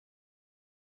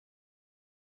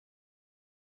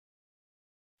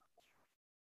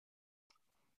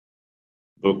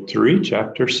Book 3,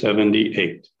 Chapter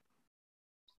 78.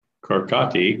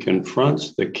 Karkati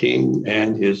confronts the king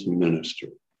and his minister.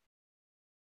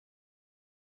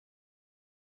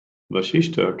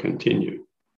 Vasishta continued.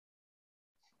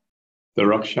 The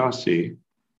Rakshasi,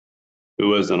 who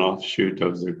was an offshoot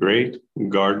of the great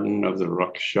garden of the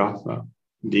Rakshasa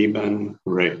demon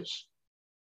race,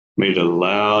 made a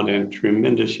loud and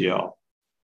tremendous yell,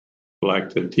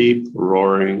 like the deep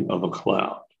roaring of a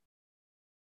cloud.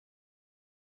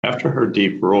 After her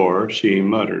deep roar, she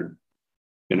muttered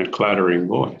in a clattering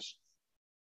voice,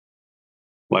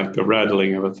 like the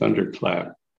rattling of a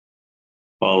thunderclap,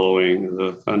 following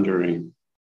the thundering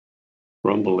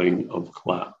rumbling of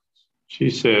clouds. She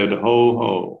said, "Ho,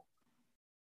 ho,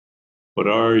 what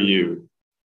are you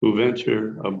who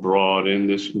venture abroad in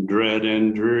this dread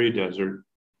and dreary desert,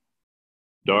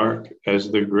 dark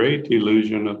as the great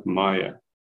illusion of Maya,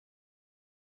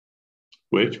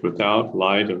 which without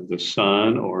light of the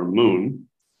sun or moon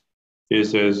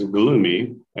is as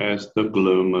gloomy as the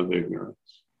gloom of ignorance?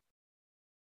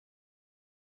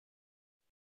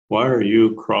 Why are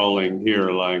you crawling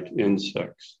here like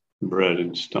insects bred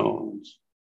in stones?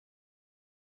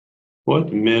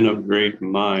 What men of great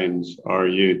minds are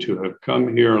you to have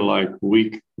come here like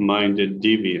weak-minded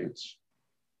deviants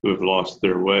who have lost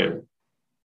their way?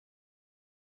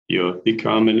 You have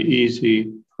become an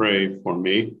easy prey for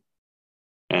me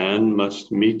and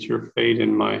must meet your fate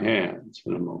in my hands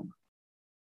in a moment."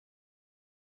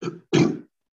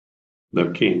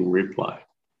 The king replied,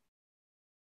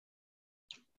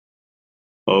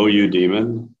 "O you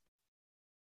demon,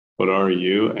 what are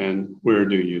you and where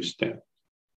do you stand?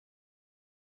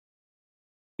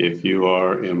 If you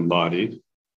are embodied,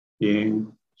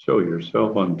 being, show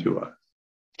yourself unto us.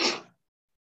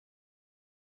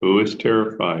 Who is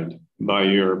terrified by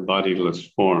your bodiless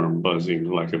form buzzing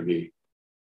like a bee?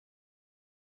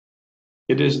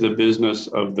 It is the business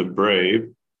of the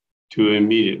brave to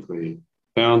immediately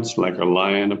pounce like a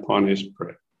lion upon his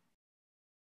prey.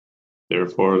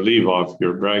 Therefore, leave off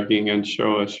your bragging and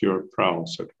show us your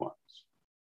prowess at once.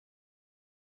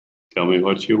 Tell me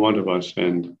what you want of us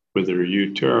and whether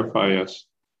you terrify us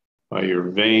by your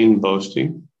vain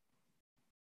boasting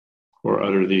or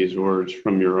utter these words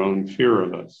from your own fear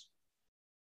of us.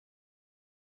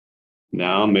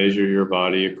 Now measure your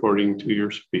body according to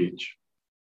your speech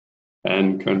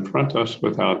and confront us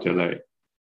without delay.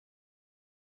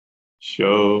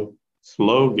 Show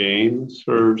slow gain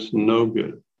serves no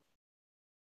good,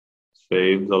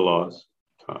 save the lost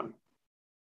time."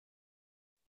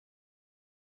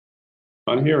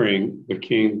 On hearing the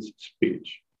king's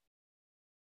speech,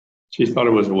 she thought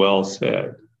it was well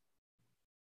said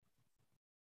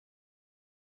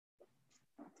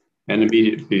and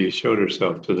immediately showed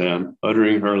herself to them,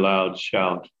 uttering her loud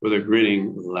shout with a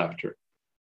grinning laughter.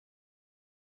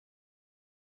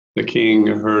 The king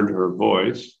heard her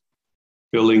voice,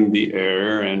 filling the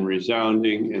air and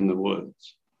resounding in the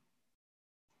woods.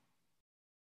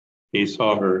 He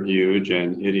saw her huge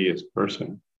and hideous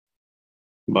person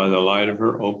by the light of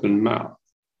her open mouth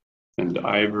and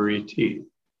ivory teeth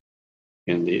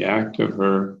in the act of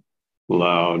her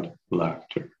loud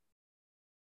laughter.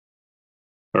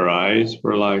 Her eyes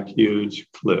were like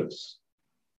huge cliffs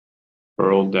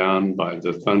hurled down by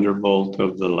the thunderbolt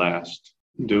of the last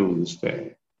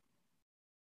doomsday.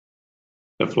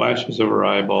 The flashes of her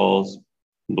eyeballs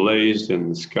blazed in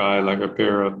the sky like a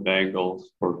pair of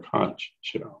bangles or conch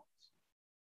shells.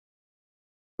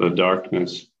 The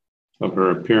darkness of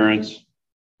her appearance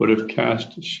would have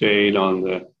cast a shade on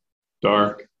the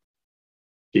dark,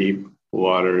 deep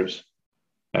waters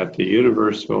at the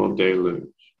universal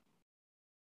deluge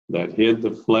that hid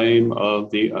the flame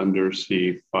of the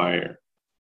undersea fire.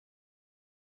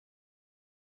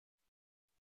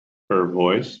 Her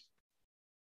voice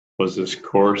was as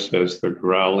coarse as the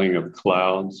growling of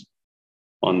clouds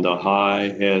on the high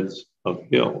heads of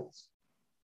hills.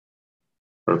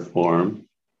 Her form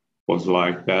was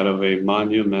like that of a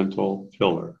monumental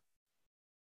pillar,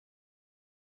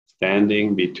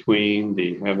 standing between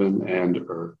the heaven and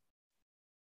earth.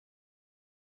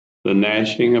 The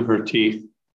gnashing of her teeth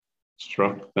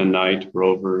struck the night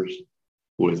rovers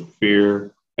with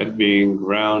fear at being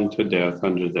ground to death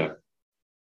under them.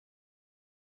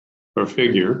 Her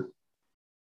figure,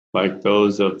 like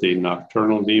those of the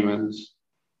nocturnal demons,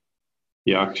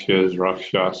 yakshas,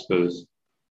 rakshasas,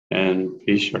 and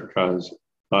pishakas,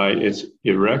 by its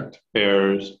erect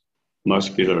hairs,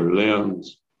 muscular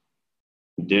limbs,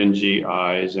 dingy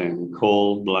eyes, and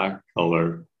coal black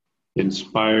color,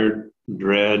 inspired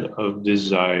dread of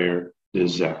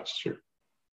disaster.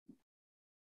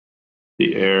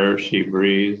 The air she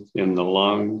breathed in the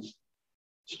lungs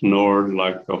snored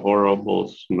like the horrible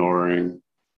snoring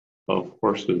of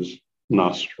horses'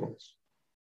 nostrils.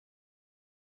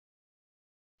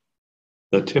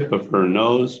 The tip of her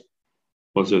nose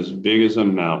was as big as a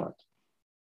mallet,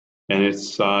 and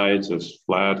its sides as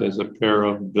flat as a pair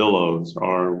of billows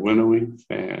or winnowing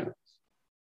fans.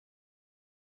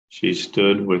 She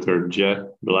stood with her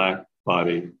jet black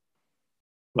body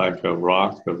like a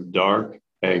rock of dark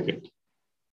agate.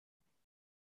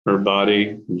 Her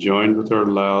body, joined with her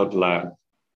loud laugh,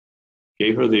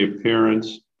 gave her the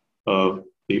appearance of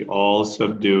the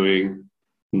all-subduing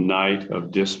night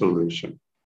of dissolution.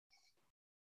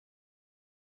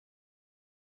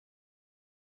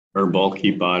 Her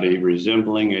bulky body,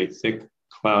 resembling a thick,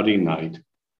 cloudy night,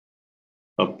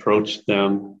 approached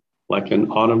them like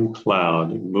an autumn cloud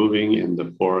moving in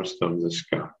the forest of the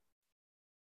sky.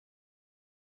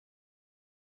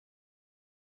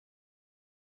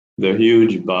 The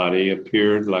huge body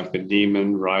appeared like a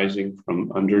demon rising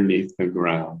from underneath the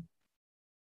ground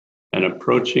and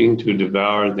approaching to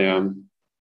devour them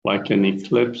like an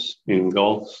eclipse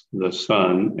engulfs the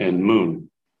sun and moon.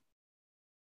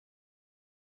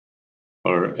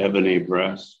 Her ebony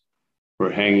breasts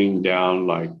were hanging down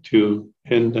like two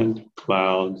pendant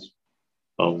clouds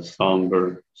of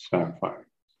somber sapphire,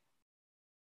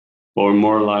 or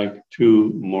more like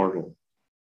two mortal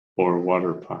or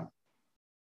water pipes,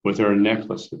 with her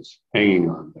necklaces hanging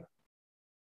on them.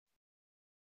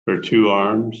 Her two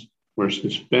arms were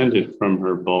suspended from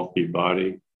her bulky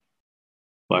body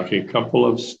like a couple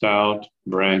of stout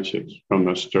branches from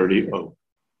a sturdy oak,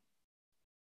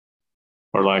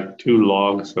 or like two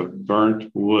logs of burnt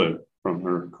wood from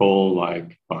her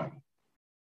coal-like body.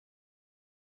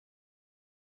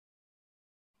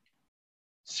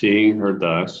 Seeing her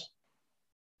thus,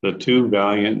 the two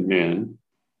valiant men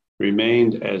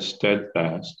remained as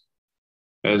steadfast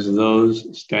as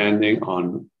those standing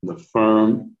on the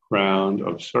firm ground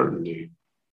of certainty,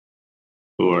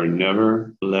 who are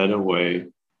never led away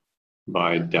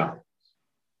by doubt.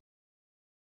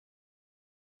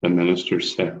 The minister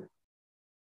said,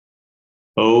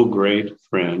 "O great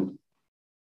friend,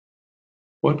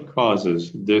 what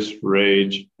causes this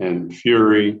rage and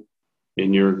fury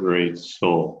in your great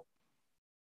soul?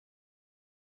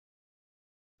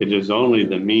 It is only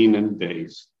the mean and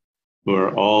base who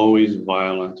are always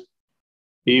violent,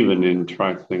 even in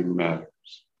trifling matters.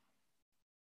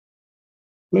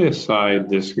 Lay aside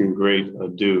this great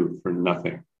ado for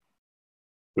nothing,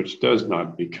 which does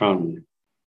not become you.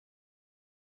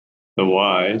 The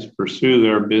wise pursue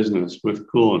their business with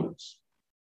coolness,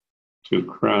 to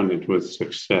crown it with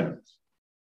success.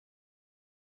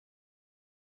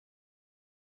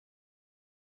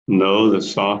 Know the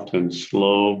soft and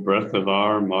slow breath of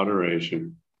our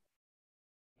moderation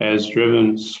has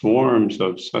driven swarms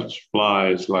of such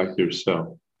flies like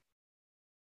yourself.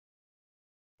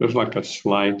 Just like a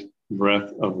slight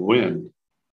breath of wind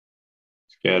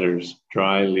scatters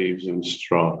dry leaves and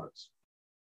straws.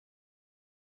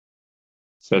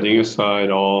 Setting aside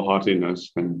all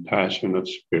haughtiness and passion of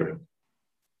spirit,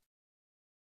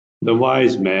 the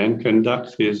wise man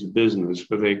conducts his business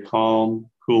with a calm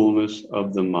coolness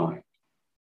of the mind,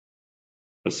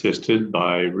 assisted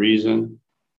by reason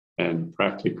and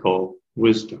practical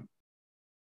wisdom.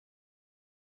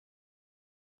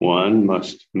 One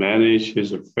must manage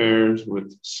his affairs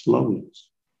with slowness,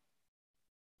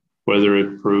 whether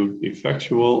it prove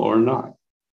effectual or not,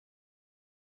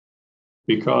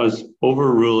 because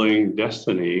overruling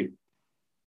destiny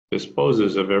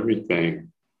disposes of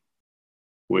everything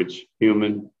which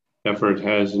human effort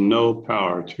has no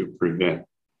power to prevent.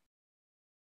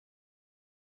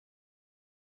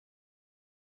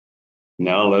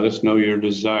 Now let us know your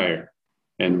desire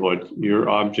and what your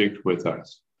object with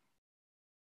us,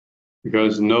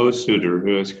 because no suitor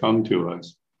who has come to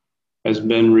us has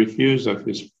been refused of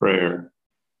his prayer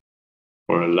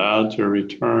or allowed to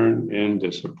return in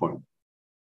disappointment."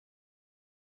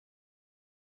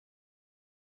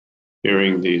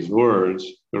 Hearing these words,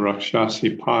 the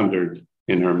Rakshasi pondered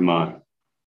in her mind,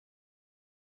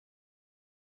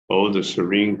 "Oh, the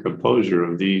serene composure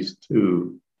of these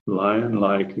two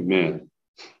lion-like men,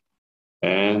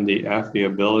 and the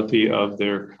affability of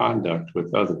their conduct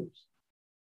with others.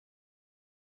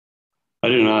 I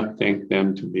do not think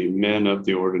them to be men of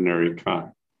the ordinary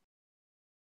kind.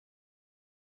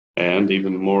 And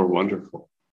even more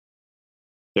wonderful,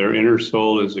 their inner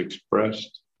soul is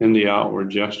expressed in the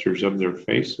outward gestures of their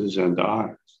faces and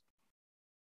eyes,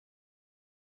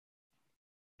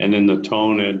 and in the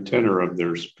tone and tenor of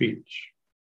their speech.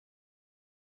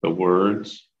 The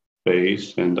words,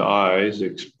 face, and eyes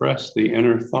express the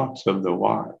inner thoughts of the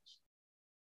wise,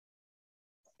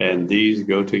 And these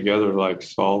go together like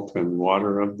salt and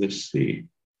water of the sea.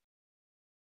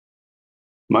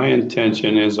 My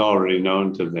intention is already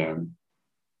known to them,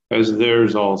 as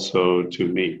theirs also to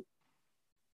me.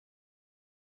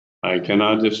 I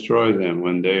cannot destroy them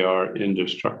when they are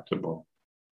indestructible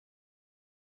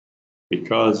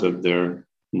because of their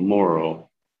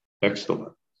moral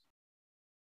excellence.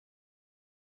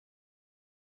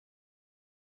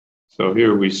 So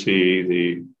here we see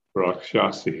the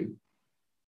Rakshasi,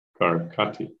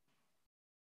 Karkati,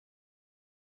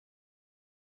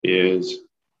 is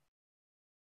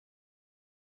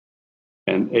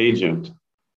an agent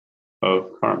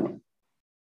of karma.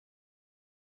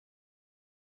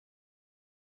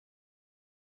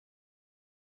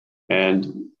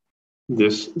 And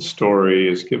this story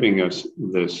is giving us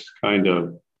this kind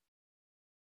of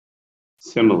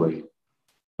simile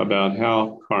about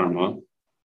how karma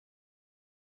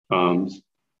comes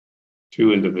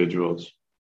to individuals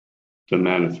to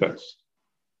manifest.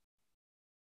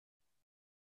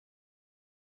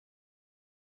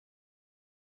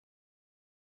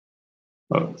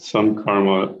 Some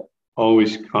karma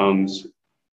always comes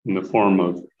in the form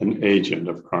of an agent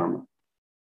of karma.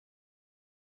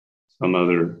 Some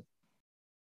other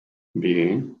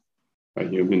being, a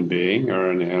human being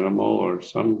or an animal or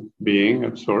some being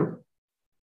of sort,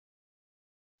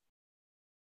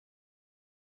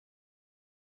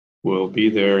 will be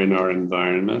there in our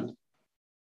environment,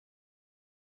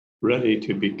 ready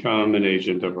to become an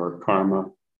agent of our karma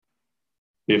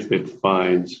if it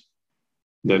finds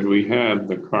that we have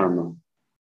the karma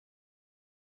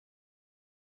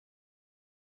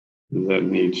that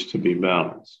needs to be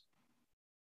balanced.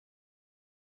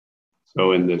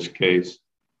 So in this case,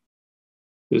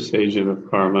 this agent of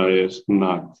karma is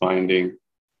not finding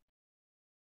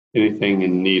anything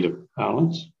in need of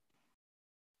balance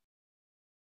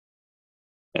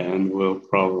and will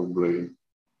probably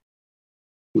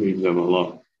leave them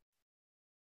alone.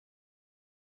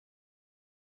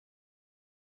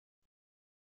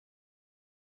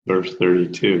 Verse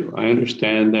 32, I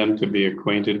understand them to be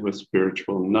acquainted with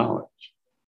spiritual knowledge,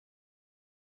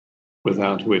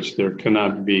 without which there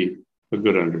cannot be a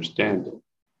good understanding.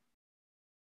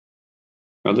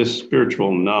 Now, this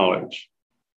spiritual knowledge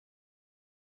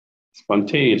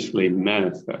spontaneously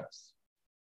manifests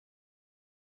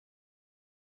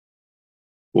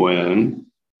when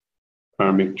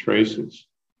karmic traces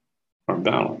are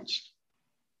balanced.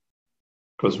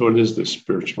 Because what is the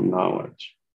spiritual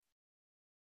knowledge?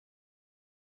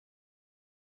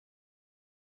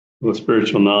 Well,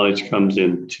 spiritual knowledge comes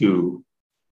in two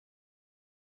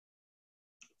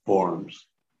forms.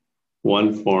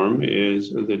 One form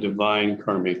is the divine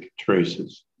karmic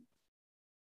traces.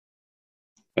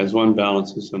 As one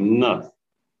balances enough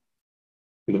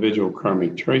individual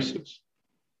karmic traces,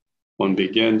 one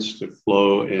begins to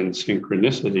flow in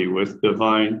synchronicity with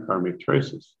divine karmic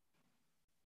traces.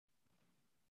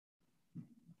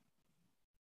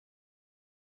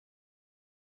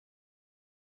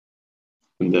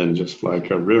 And then just like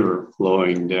a river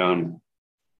flowing down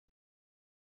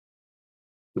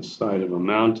the side of a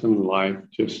mountain, life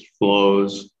just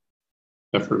flows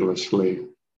effortlessly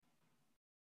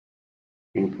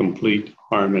in complete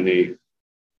harmony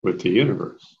with the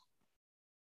universe.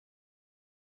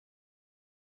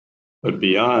 But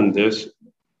beyond this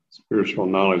spiritual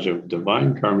knowledge of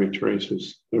divine karmic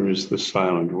traces, there is the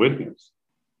silent witness,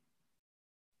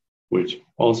 which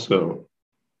also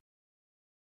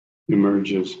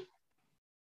emerges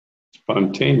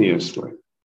spontaneously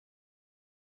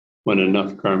when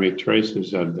enough karmic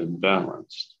traces have been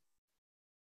balanced.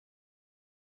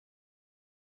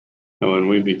 And when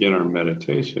we begin our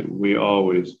meditation, we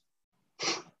always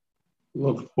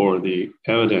look for the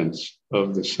evidence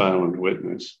of the silent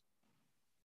witness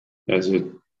as it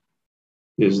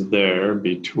is there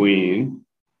between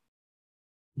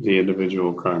the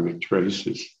individual karmic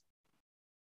traces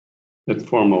that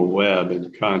form a web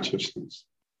in consciousness.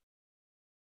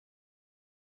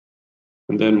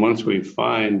 And then once we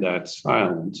find that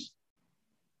silence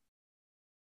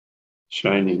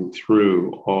shining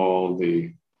through all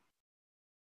the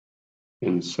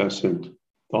incessant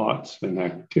thoughts and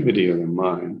activity of the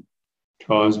mind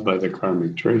caused by the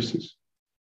karmic traces,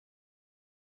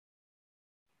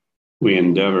 we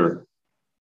endeavor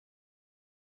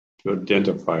to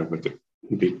identify with it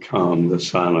and become the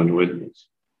silent witness.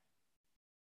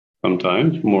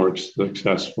 Sometimes more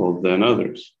successful than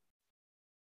others.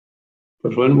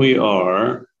 But when we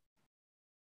are,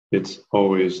 it's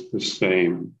always the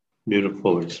same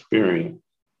beautiful experience.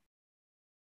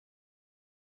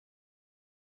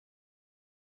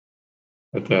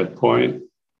 At that point,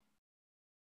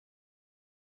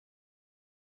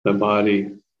 the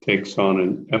body takes on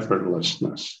an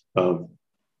effortlessness of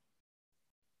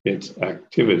its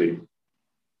activity.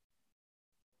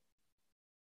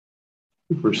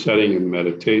 If we're sitting in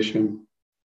meditation,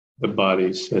 the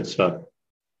body sits up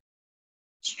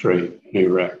straight and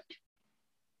erect,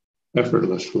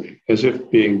 effortlessly, as if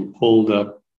being pulled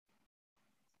up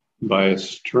by a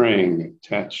string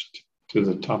attached to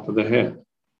the top of the head.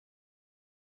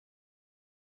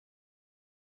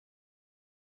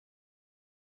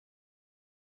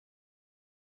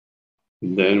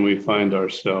 And then we find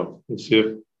ourselves as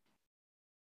if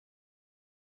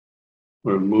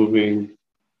we're moving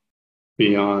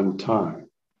beyond time.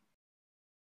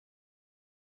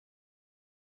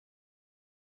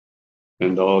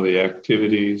 And all the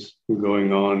activities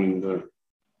going on in the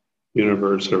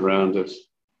universe around us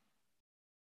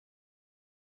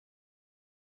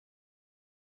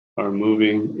are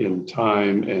moving in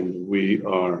time, and we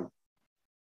are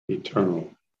eternal.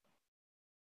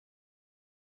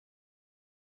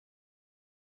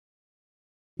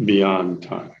 Beyond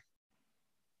time.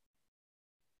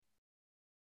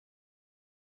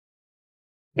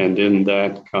 And in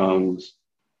that comes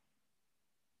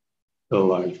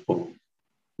delightful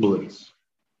bliss,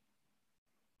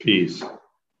 peace,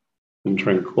 and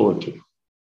tranquility.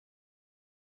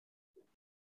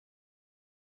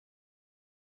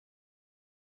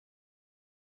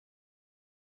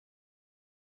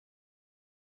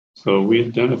 So we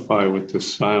identify with the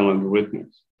silent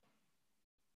witness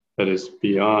that is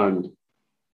beyond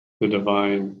the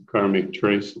divine karmic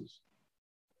traces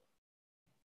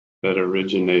that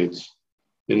originates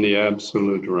in the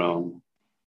absolute realm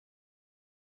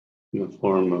in the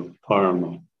form of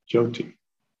Parama Jyoti,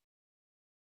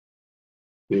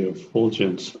 the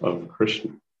effulgence of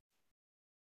Krishna.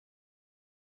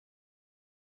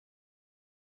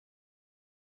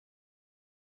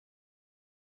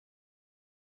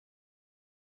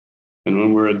 And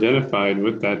when we're identified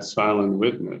with that silent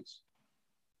witness,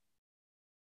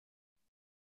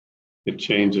 it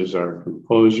changes our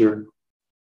composure,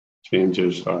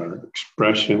 changes our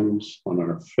expressions on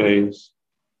our face,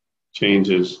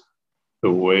 changes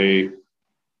the way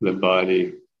the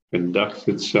body conducts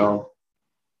itself,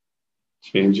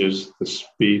 changes the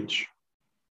speech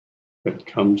that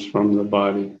comes from the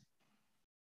body.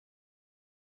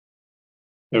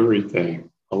 Everything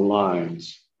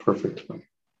aligns perfectly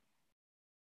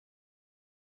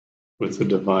with the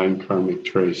divine karmic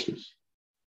traces.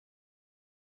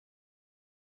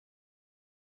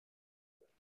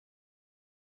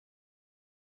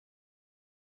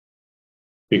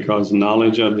 Because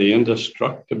knowledge of the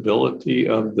indestructibility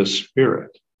of the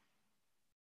spirit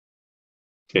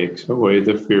takes away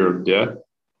the fear of death,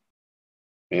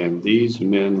 and these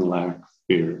men lack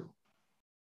fear.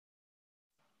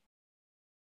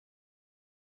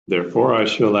 Therefore, I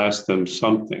shall ask them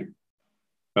something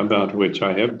about which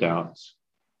I have doubts.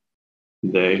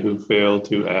 They who fail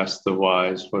to ask the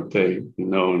wise what they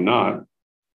know not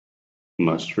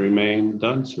must remain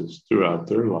dunces throughout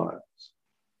their lives.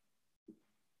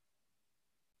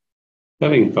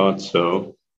 Having thought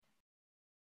so,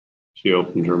 she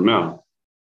opened her mouth,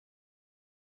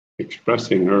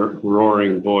 expressing her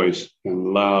roaring voice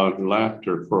and loud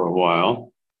laughter for a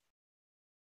while,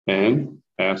 and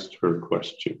asked her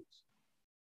questions.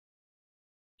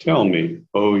 Tell me,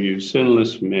 O you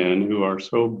sinless men who are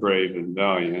so brave and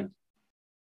valiant,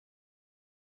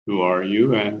 who are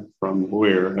you and from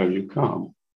where have you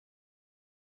come?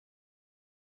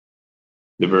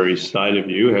 The very sight of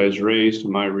you has raised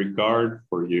my regard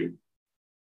for you.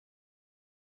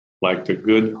 Like the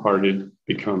good-hearted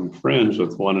become friends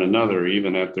with one another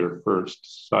even at their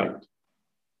first sight.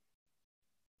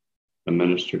 The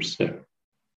minister said,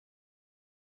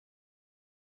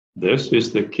 this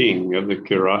is the king of the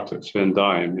Kiratas, and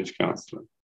I am his counselor.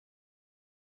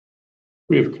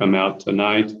 We have come out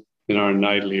tonight in our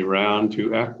nightly round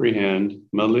to apprehend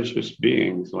malicious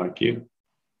beings like you.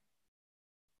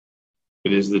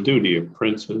 It is the duty of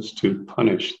princes to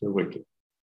punish the wicked.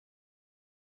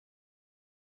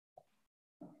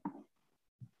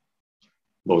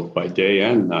 Both by day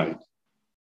and night,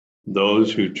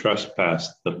 those who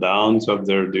trespass the bounds of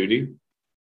their duty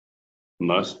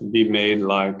must be made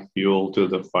like fuel to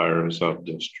the fires of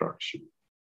destruction.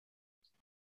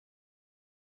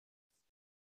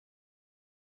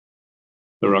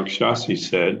 The Rakshasi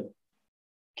said,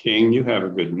 King, you have a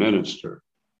good minister.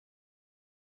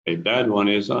 A bad one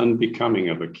is unbecoming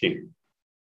of a king.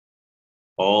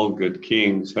 All good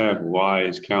kings have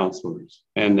wise counselors,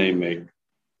 and they make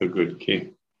a good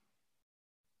king.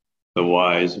 The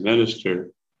wise minister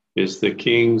is the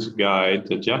king's guide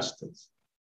to justice.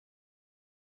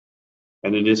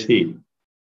 And it is he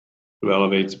who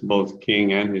elevates both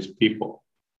king and his people.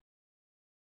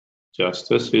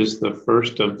 Justice is the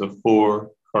first of the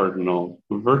four cardinal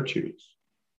virtues: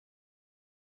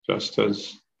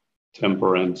 justice,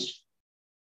 temperance,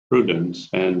 prudence,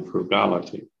 and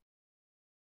frugality.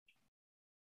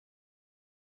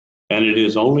 And it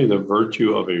is only the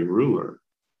virtue of a ruler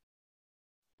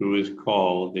who is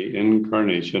called the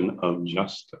incarnation of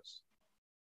justice,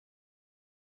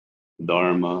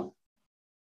 Dharma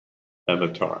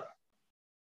Avatar.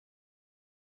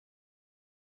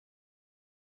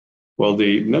 Well,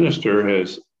 the minister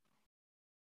has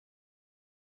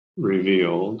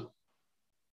revealed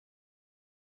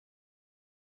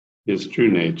his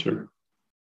true nature.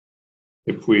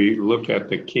 If we look at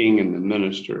the king and the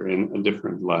minister in a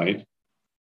different light,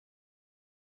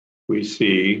 we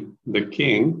see the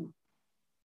king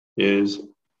is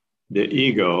the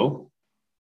ego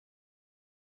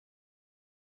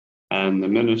and the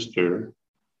minister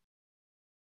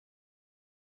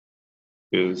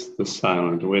is the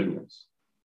silent witness.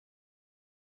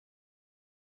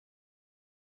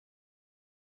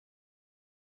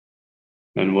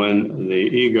 And when the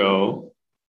ego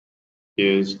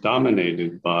is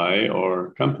dominated by or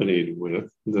accompanied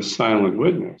with the silent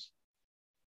witness,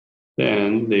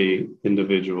 then the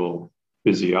individual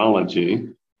physiology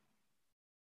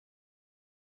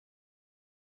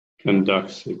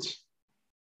conducts its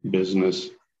business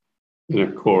in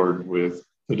accord with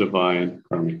the divine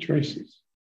karmic traces.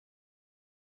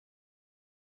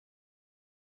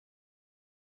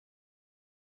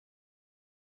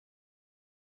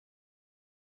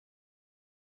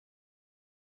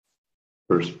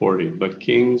 Verse 40, but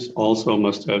kings also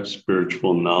must have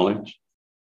spiritual knowledge,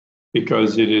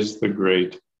 because it is the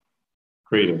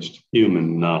greatest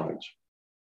human knowledge.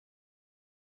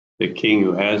 The king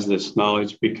who has this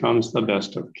knowledge becomes the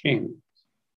best of kings.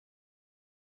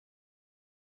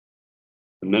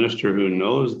 The minister who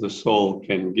knows the soul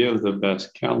can give the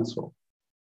best counsel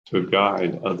to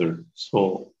guide other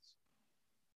souls.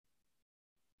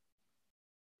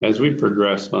 As we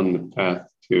progress on the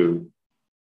path to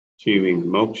achieving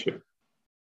moksha,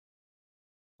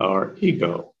 our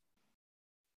ego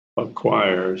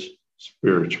acquires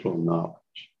spiritual knowledge.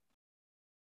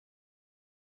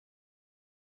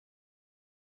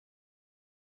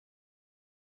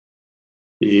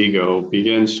 The ego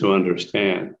begins to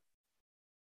understand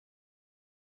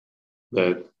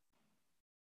that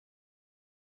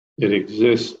it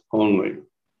exists only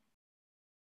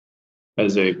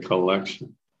as a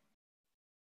collection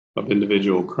of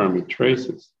individual karmic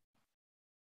traces.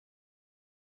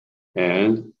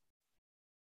 And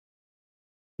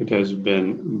it has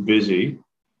been busy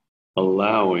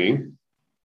allowing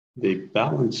the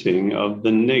balancing of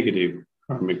the negative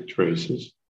karmic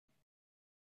traces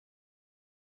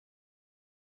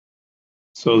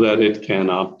so that it can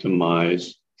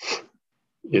optimize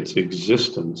its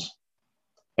existence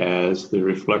as the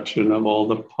reflection of all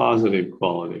the positive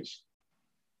qualities.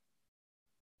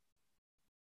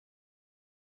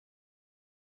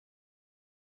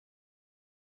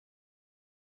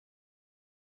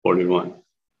 "41.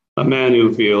 A man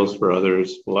who feels for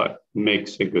others what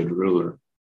makes a good ruler.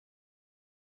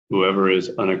 Whoever is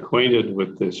unacquainted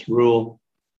with this rule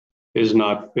is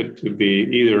not fit to be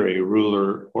either a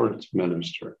ruler or its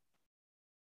minister.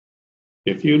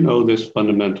 If you know this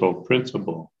fundamental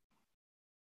principle,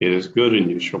 it is good and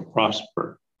you shall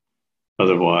prosper.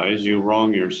 Otherwise, you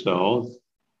wrong yourself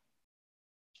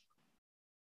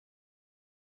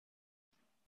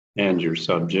and your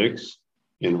subjects,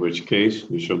 in which case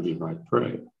you shall be my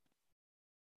prey.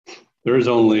 There is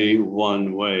only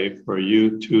one way for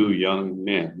you two young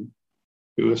men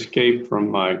to escape from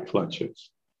my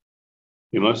clutches.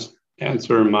 You must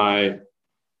answer my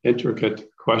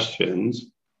intricate questions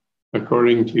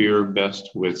according to your best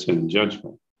wits and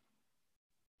judgment.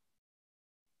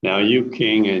 Now you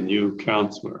king and you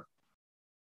counselor,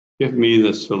 give me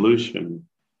the solution,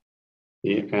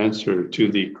 the answer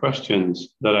to the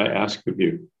questions that I ask of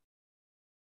you.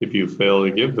 If you fail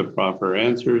to give the proper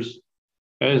answers,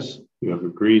 as you have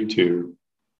agreed to,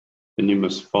 then you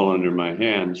must fall under my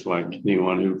hands like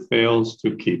anyone who fails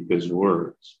to keep his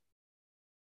words."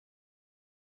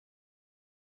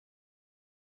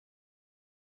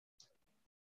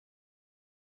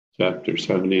 Chapter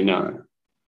 79.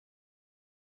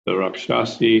 The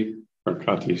Rakshasi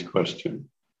Arkati's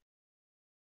question.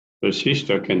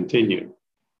 Vasishta continued.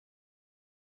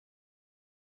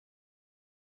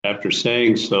 After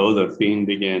saying so, the fiend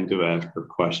began to ask her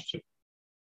question.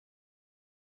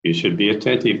 You should be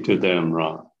attentive to them,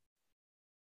 Ram,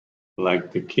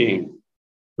 like the king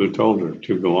who told her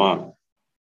to go on.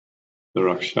 The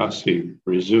Rakshasi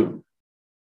resumed.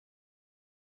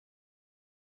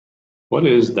 What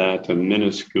is that a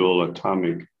minuscule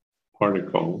atomic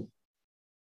particle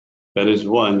that is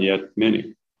one yet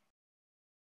many,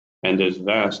 and as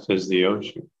vast as the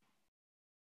ocean,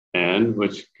 and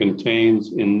which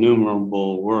contains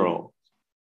innumerable worlds,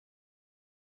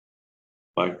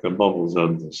 like the bubbles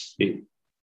of the sea?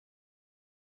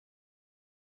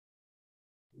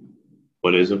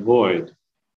 What is a void,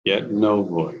 yet no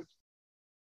void,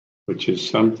 which is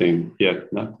something,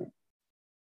 yet nothing?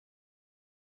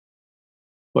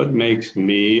 What makes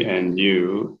me and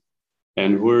you,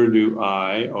 and where do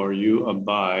I or you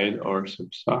abide or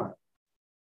subside?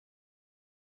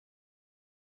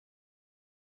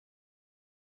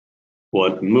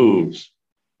 What moves,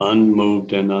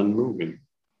 unmoved and unmoving,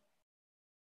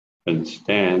 and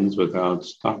stands without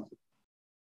stopping?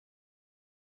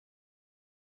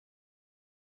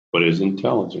 What is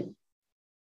intelligent,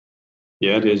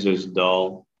 yet is as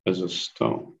dull as a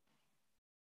stone?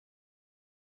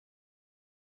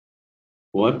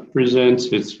 What presents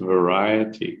its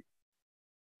variety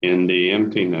in the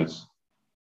emptiness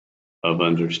of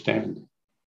understanding?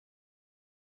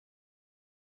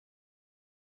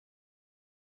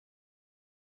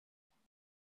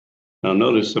 Now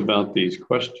notice about these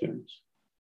questions.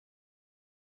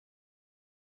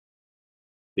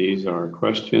 These are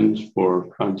questions for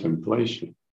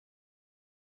contemplation.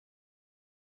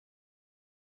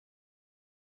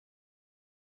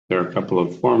 There are a couple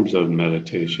of forms of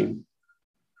meditation.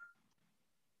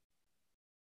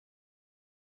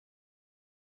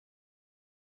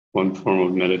 One form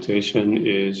of meditation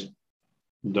is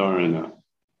dharana,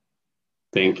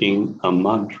 thinking a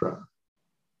mantra,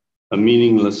 a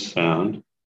meaningless sound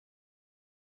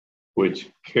which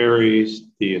carries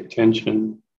the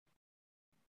attention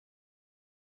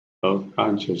of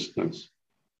consciousness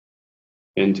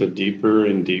into deeper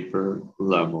and deeper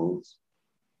levels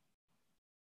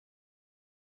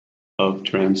of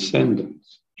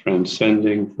transcendence,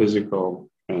 transcending physical,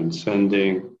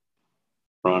 transcending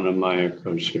pranamaya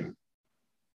kosha,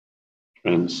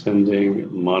 transcending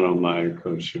manomaya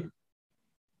kosha.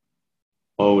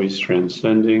 Always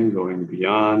transcending, going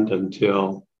beyond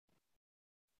until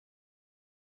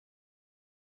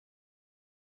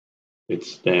it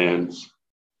stands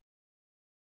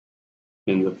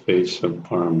in the face of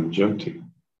Paramajyoti,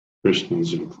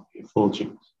 Krishna's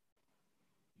effulgence.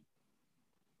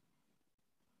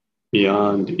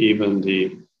 Beyond even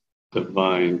the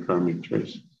divine karmic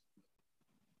traces.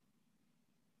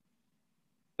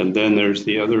 And then there's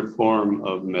the other form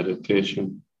of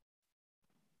meditation,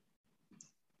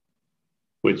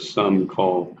 which some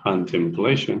call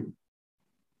contemplation,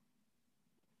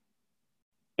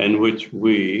 and which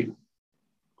we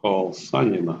call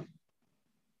samyama.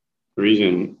 The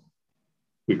reason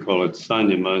we call it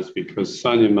samyama is because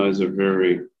samyama is a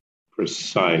very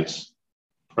precise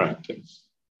practice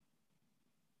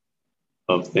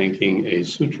of thinking a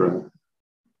sutra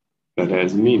that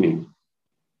has meaning.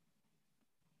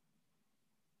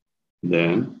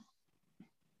 Then,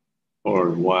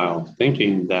 or while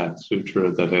thinking that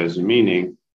sutra that has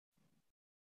meaning,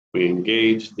 we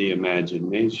engage the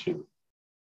imagination.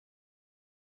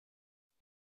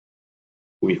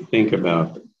 We think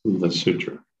about the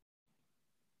sutra.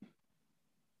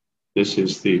 This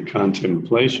is the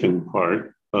contemplation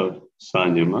part of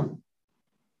samyama.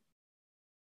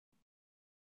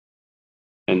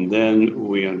 And then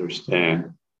we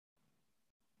understand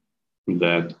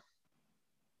that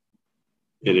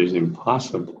it is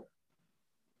impossible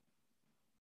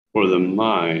for the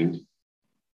mind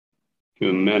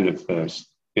to manifest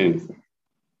anything.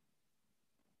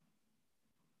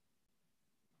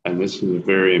 And this is a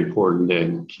very important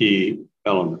and key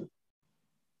element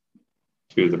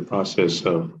to the process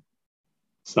of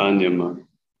samyama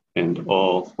and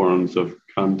all forms of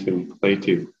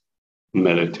contemplative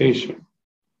meditation.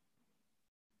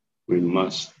 We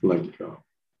must let go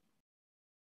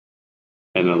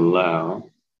and allow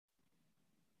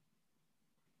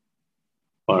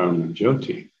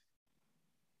Paramajyoti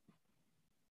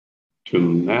to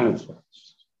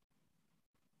manifest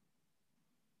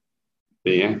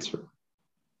the answer.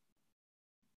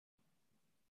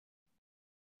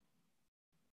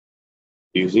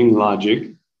 Using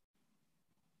logic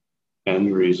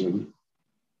and reason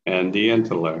and the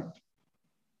intellect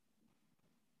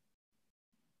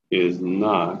is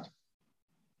not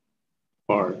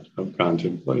part of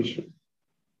contemplation.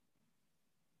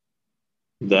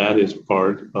 That is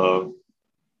part of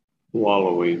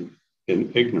wallowing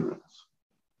in ignorance.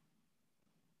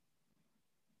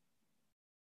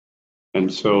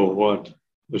 And so what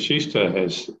Vasishtha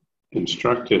has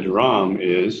instructed Ram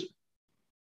is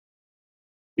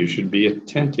you should be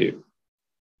attentive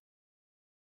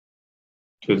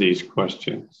to these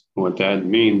questions. What that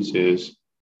means is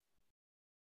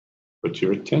put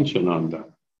your attention on them.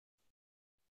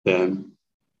 Then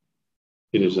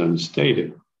it is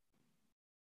unstated,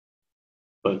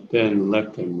 but then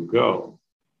let them go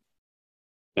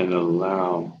and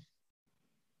allow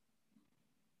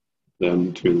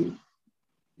them to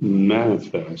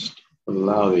manifest,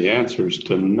 allow the answers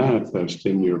to manifest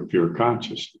in your pure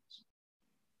consciousness.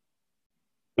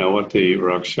 Now, what the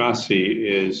Rakshasi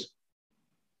is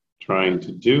trying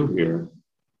to do here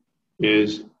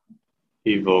is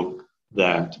evoke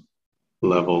that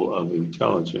level of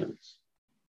intelligence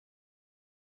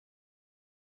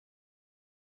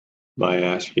by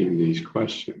asking these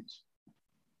questions.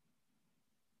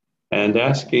 And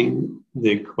asking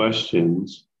the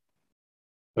questions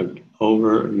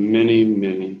over many,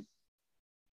 many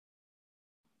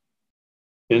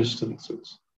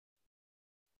instances.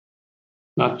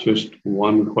 Not just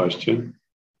one question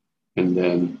and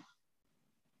then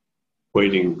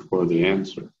waiting for the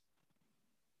answer,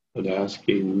 but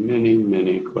asking many,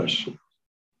 many questions,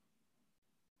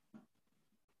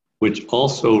 which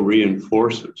also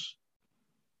reinforces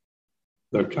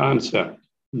the concept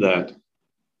that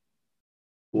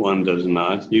one does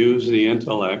not use the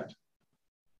intellect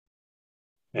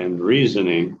and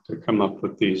reasoning to come up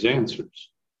with these answers.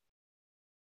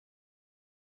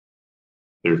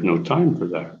 There's no time for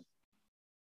that.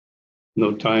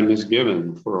 No time is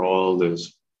given for all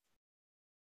this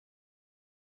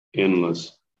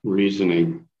endless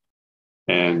reasoning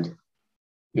and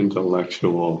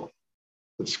intellectual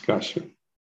discussion.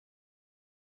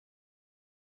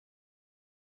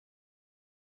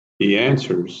 The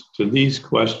answers to these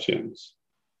questions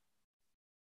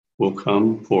will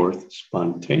come forth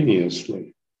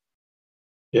spontaneously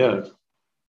if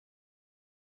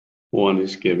one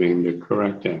is giving the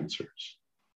correct answers.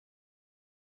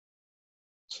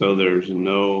 So there's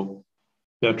no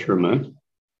detriment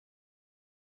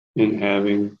in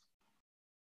having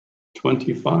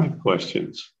 25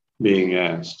 questions being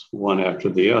asked, one after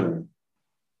the other,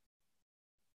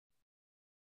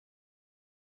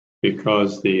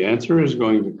 because the answer is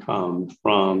going to come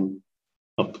from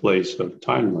a place of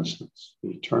timelessness,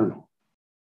 eternal.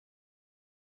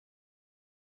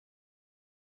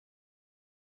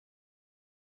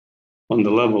 On the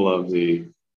level of the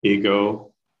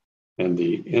ego and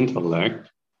the intellect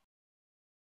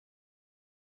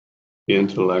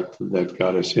that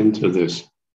got us into this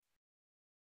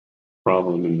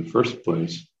problem in the first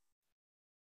place,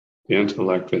 the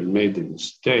intellect had made the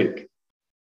mistake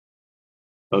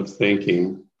of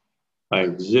thinking, I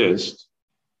exist,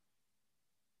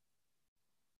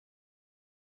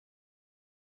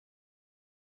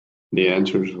 the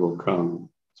answers will come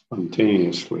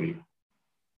spontaneously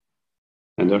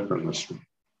and effortlessly,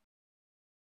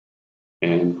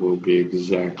 and will be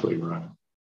exactly right,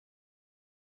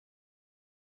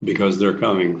 because they're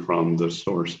coming from the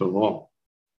source of all.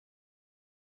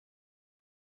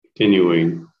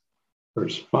 Continuing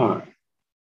verse 5.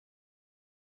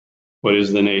 What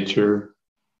is the nature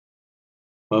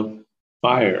of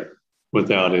fire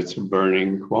without its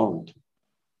burning quality?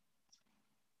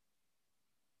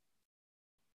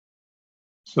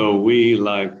 So we,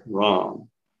 like Ram,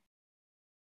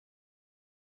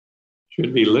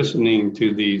 should be listening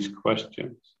to these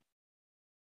questions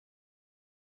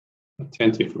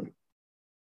attentively.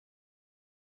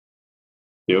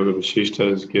 Yoga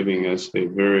Vasishtha is giving us a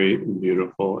very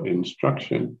beautiful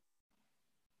instruction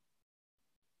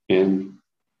in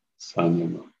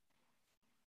samyama.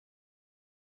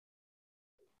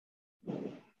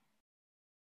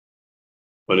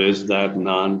 What is that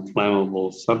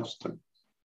non-flammable substance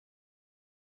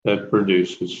that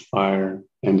produces fire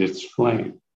and its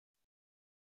flame?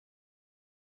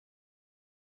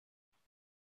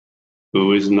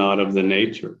 Who is not of the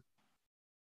nature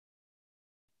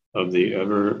of the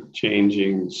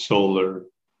ever-changing solar,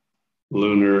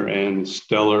 lunar, and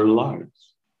stellar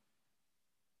lights,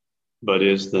 but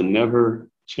is the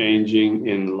never-changing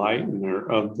enlightener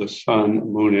of the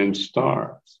sun, moon, and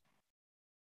stars.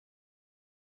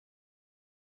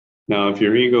 Now, if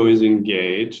your ego is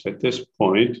engaged, at this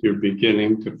point, you're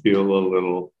beginning to feel a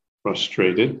little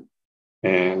frustrated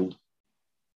and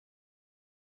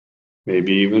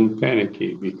maybe even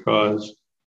panicky because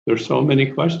there's so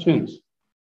many questions.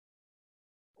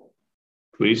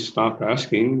 Please stop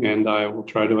asking and I will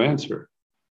try to answer.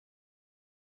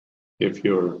 If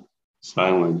you're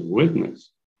silent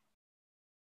witness,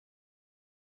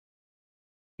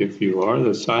 if you are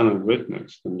the silent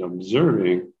witness and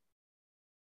observing,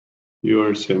 you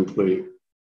are simply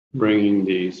bringing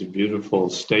these beautiful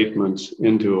statements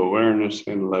into awareness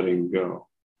and letting go.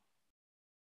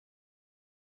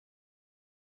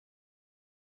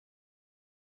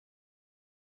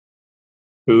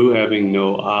 who, having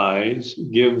no eyes,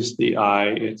 gives the eye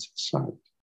its sight,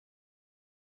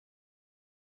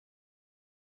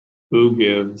 who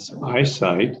gives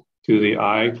eyesight to the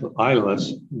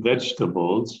eyeless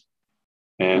vegetables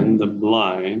and the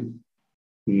blind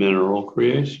mineral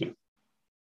creation,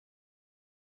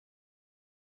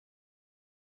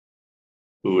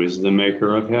 who is the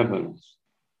maker of heavens,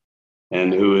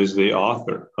 and who is the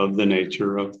author of the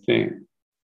nature of things,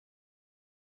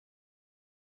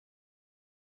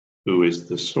 who is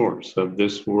the source of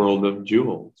this world of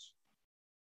jewels,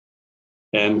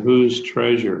 and whose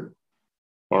treasure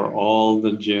are all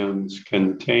the gems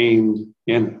contained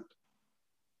in it.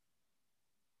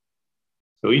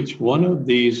 So each one of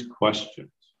these questions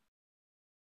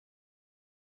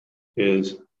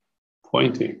is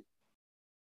pointing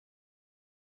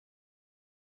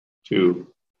to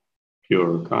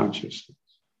pure consciousness.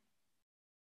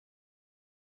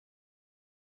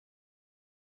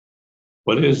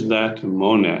 What is that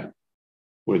monad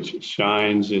which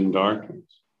shines in darkness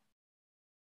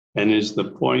and is the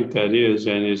point that is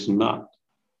and is not?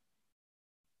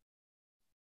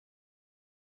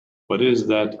 What is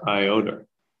that iota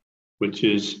which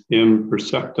is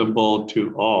imperceptible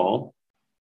to all?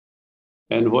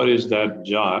 And what is that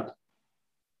jot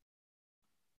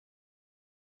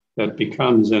that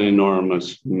becomes an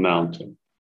enormous mountain?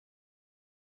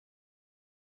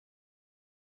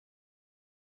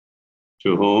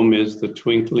 To whom is the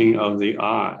twinkling of the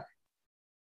eye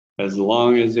as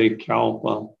long as a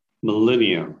kalpa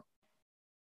millennium,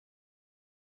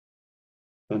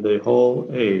 and a whole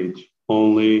age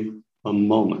only a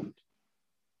moment,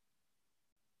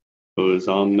 whose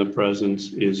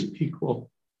omnipresence is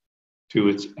equal to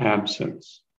its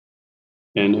absence,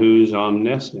 and whose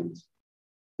omniscience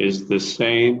is the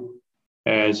same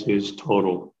as his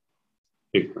total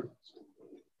ignorance.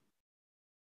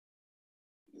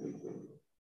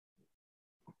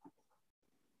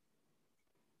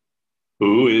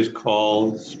 Who is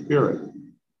called spirit,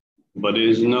 but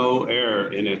is no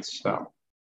air in itself,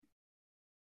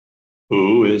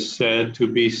 who is said to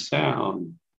be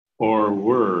sound or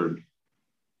word,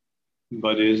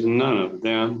 but is none of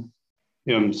them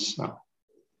himself.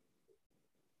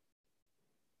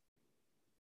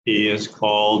 He is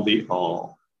called the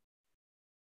all,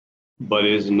 but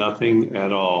is nothing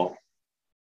at all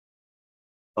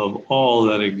of all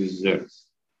that exists.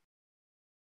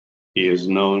 He is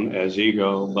known as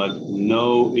ego, but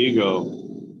no ego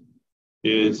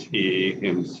is he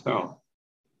himself.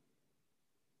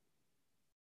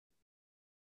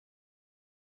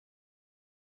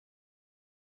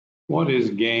 What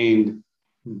is gained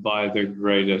by the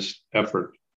greatest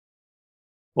effort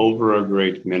over a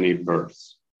great many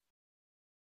births,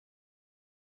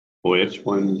 which,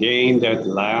 when gained at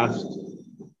last,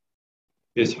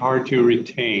 is hard to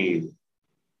retain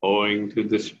owing to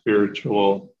the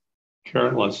spiritual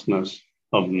carelessness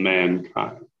of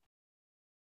mankind?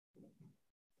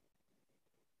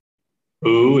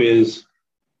 Who,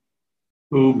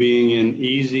 being in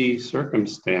easy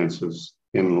circumstances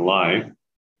in life,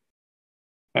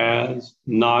 has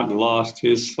not lost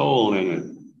his soul in it?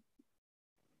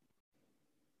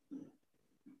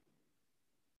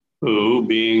 Who,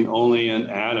 being only an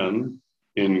atom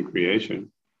in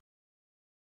creation,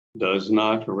 does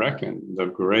not reckon the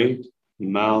great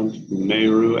Mount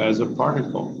Meru as a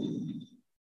particle?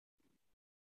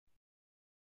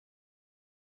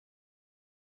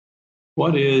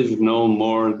 What is no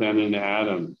more than an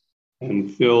atom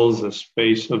and fills a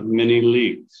space of many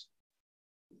leagues?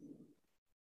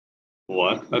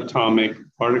 What atomic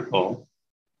particle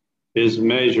is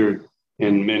measured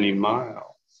in many miles?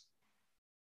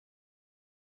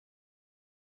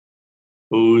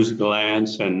 Whose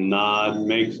glance and nod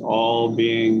makes all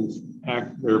beings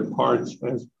act their parts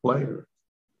as players?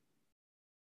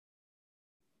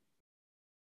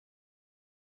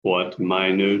 What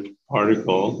minute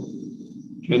particle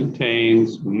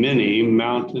contains many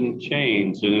mountain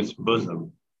chains in its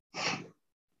bosom?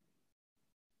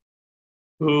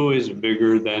 Who is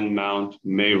bigger than Mount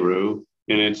Meru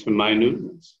in its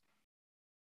minuteness?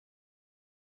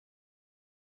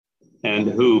 And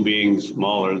who, being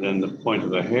smaller than the point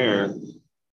of a hair,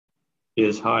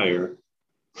 is higher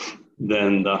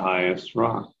than the highest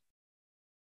rock?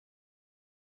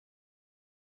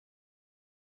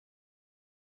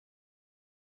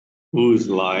 Whose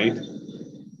light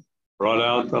brought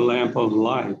out the lamp of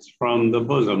lights from the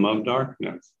bosom of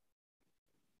darkness?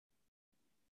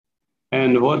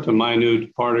 And what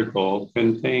minute particle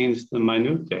contains the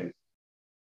minutiae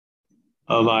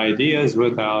of ideas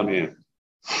without end?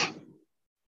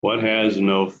 What has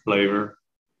no flavor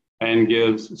and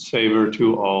gives savor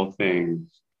to all things?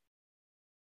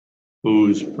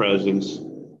 whose presence,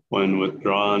 when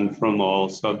withdrawn from all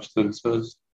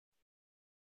substances,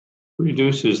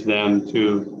 reduces them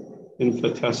to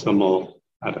infinitesimal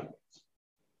atoms.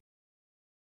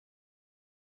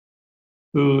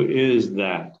 Who is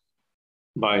that,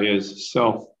 by his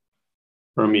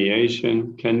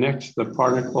self-permeation, connects the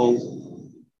particles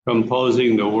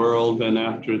composing the world, and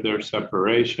after their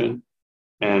separation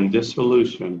and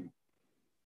dissolution,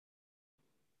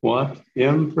 what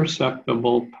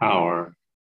imperceptible power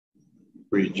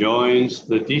rejoins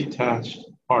the detached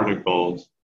particles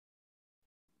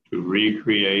to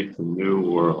recreate the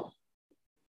new world?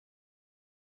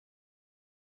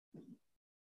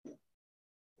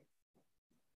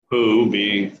 Who,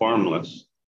 being formless,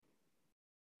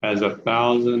 has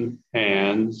 1,000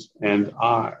 hands and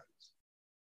eyes,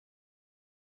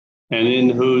 and in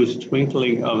whose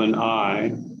twinkling of an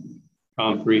eye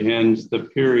comprehends the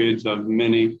periods of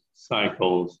many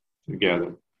cycles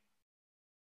together?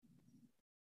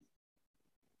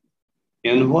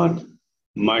 In what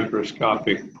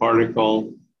microscopic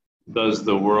particle does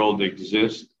the world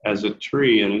exist as a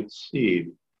tree in its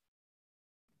seed?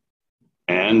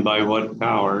 And by what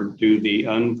power do the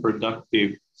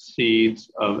unproductive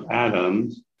seeds of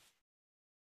atoms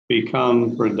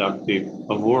become productive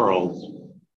of worlds?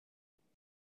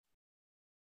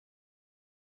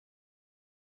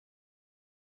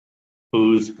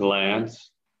 Whose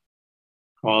glance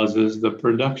causes the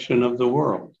production of the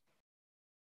world,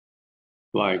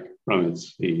 like from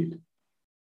its seed?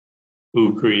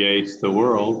 Who creates the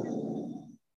world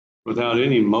without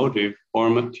any motive or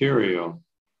material?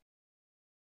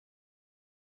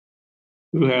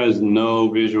 Who has no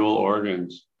visual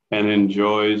organs and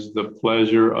enjoys the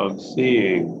pleasure of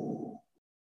seeing,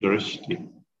 drishti,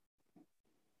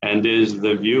 and is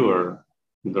the viewer,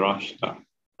 drashta,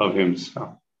 of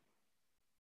himself,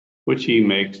 which he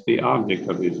makes the object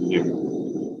of his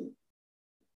view?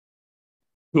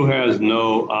 Who has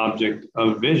no object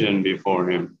of vision before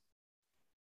him,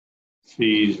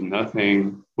 sees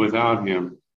nothing without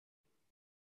him,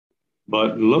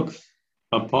 but looks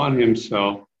upon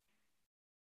himself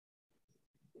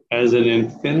as an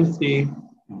infinity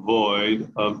void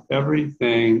of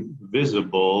everything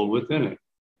visible within it?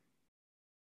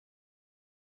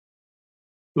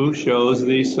 Who shows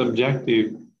the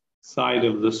subjective side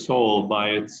of the soul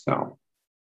by itself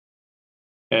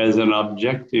as an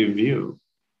objective view,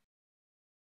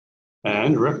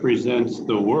 and represents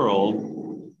the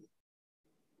world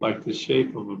like the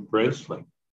shape of a bracelet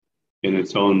in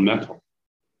its own metal?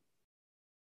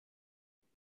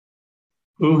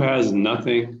 Who has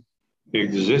nothing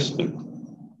existent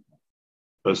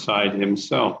beside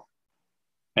himself,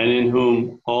 and in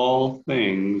whom all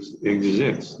things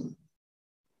exist,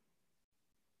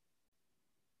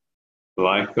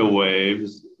 like the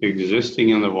waves existing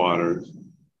in the waters,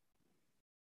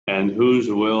 and whose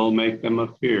will make them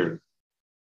appear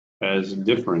as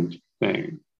different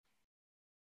things?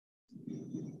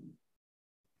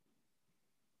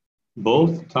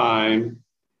 Both time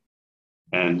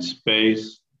and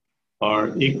space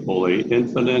are equally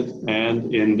infinite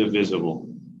and indivisible,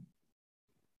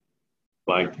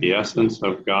 like the essence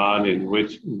of God in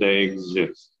which they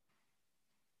exist.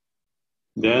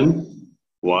 Then,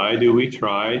 why do we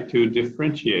try to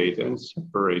differentiate and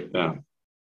separate them,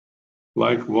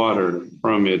 like water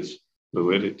from its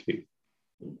fluidity?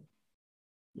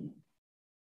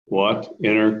 What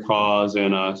inner cause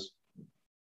in us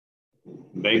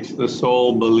makes the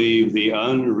soul believe the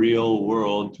unreal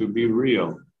world to be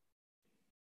real?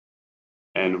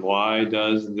 And why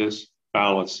does this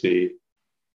fallacy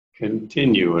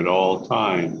continue at all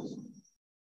times?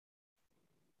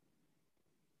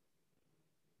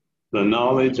 The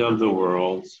knowledge of the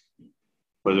worlds,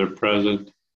 whether present,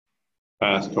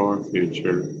 past, or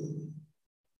future,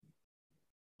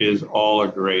 is all a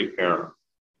great error.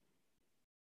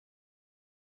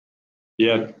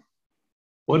 Yet,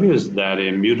 what is that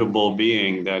immutable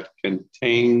being that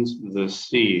contains the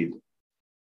seed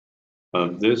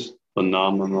of this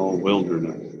phenomenal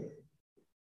wilderness?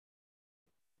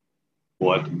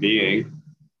 What being,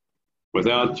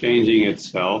 without changing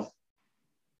itself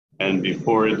and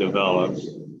before it develops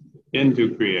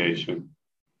into creation,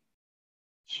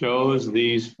 shows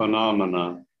these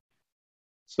phenomena,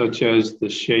 such as the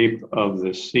shape of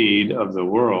the seed of the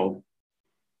world,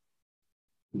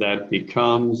 that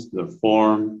becomes the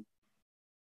form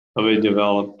of a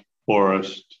developed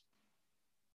forest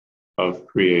of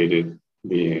created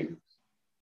being?